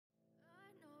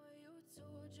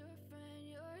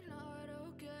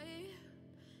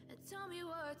Tell me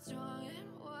what's wrong and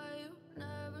why you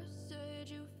never said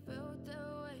you felt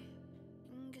that way.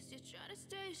 And guess you're trying to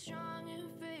stay strong and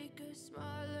fake a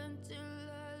smile until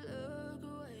I look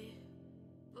away.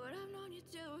 But I've known you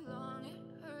too long,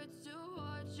 it hurts to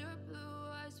watch your blue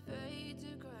eyes fade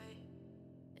to gray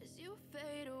as you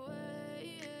fade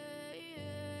away,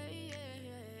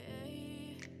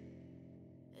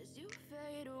 as you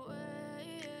fade away.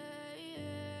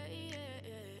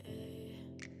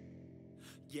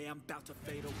 Yeah, I'm about to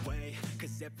fade away,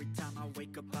 cause every time I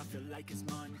wake up I feel like it's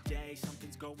Monday.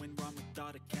 Something's going wrong with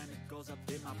all the chemicals up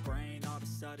in my brain. All of a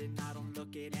sudden I don't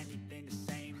look at anything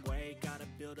the same way. Got a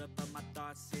build up of my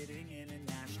thoughts sitting in an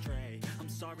ashtray. I'm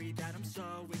sorry that I'm so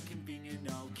inconvenient,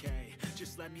 okay.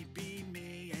 Just let me be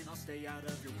me and I'll stay out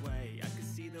of your way. I can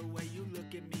see the way you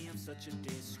look at me, I'm such a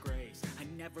disgrace. I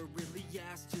never really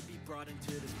asked to be brought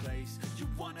into this place. You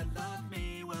wanna love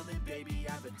me? Well then baby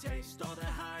I have a taste. All the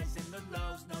highs and the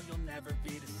lows, no you'll never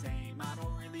be the same. I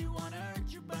don't really wanna hurt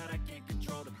you but I can't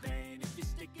control the pain. If you're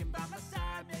sticking by my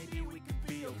side maybe we could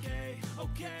be okay.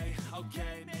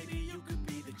 Okay, maybe you could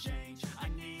be the change I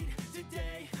need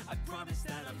today. I promise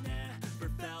that I've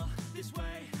never felt this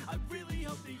way. I really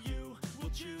hope that you will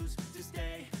choose to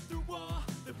stay through all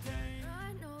the pain.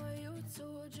 I know you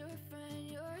told your friend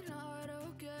you're not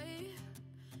okay,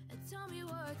 and tell me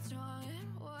what's wrong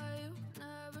and why you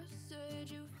never said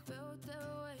you felt that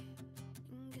way.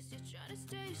 And guess you're trying to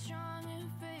stay strong and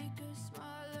fake a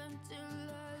smile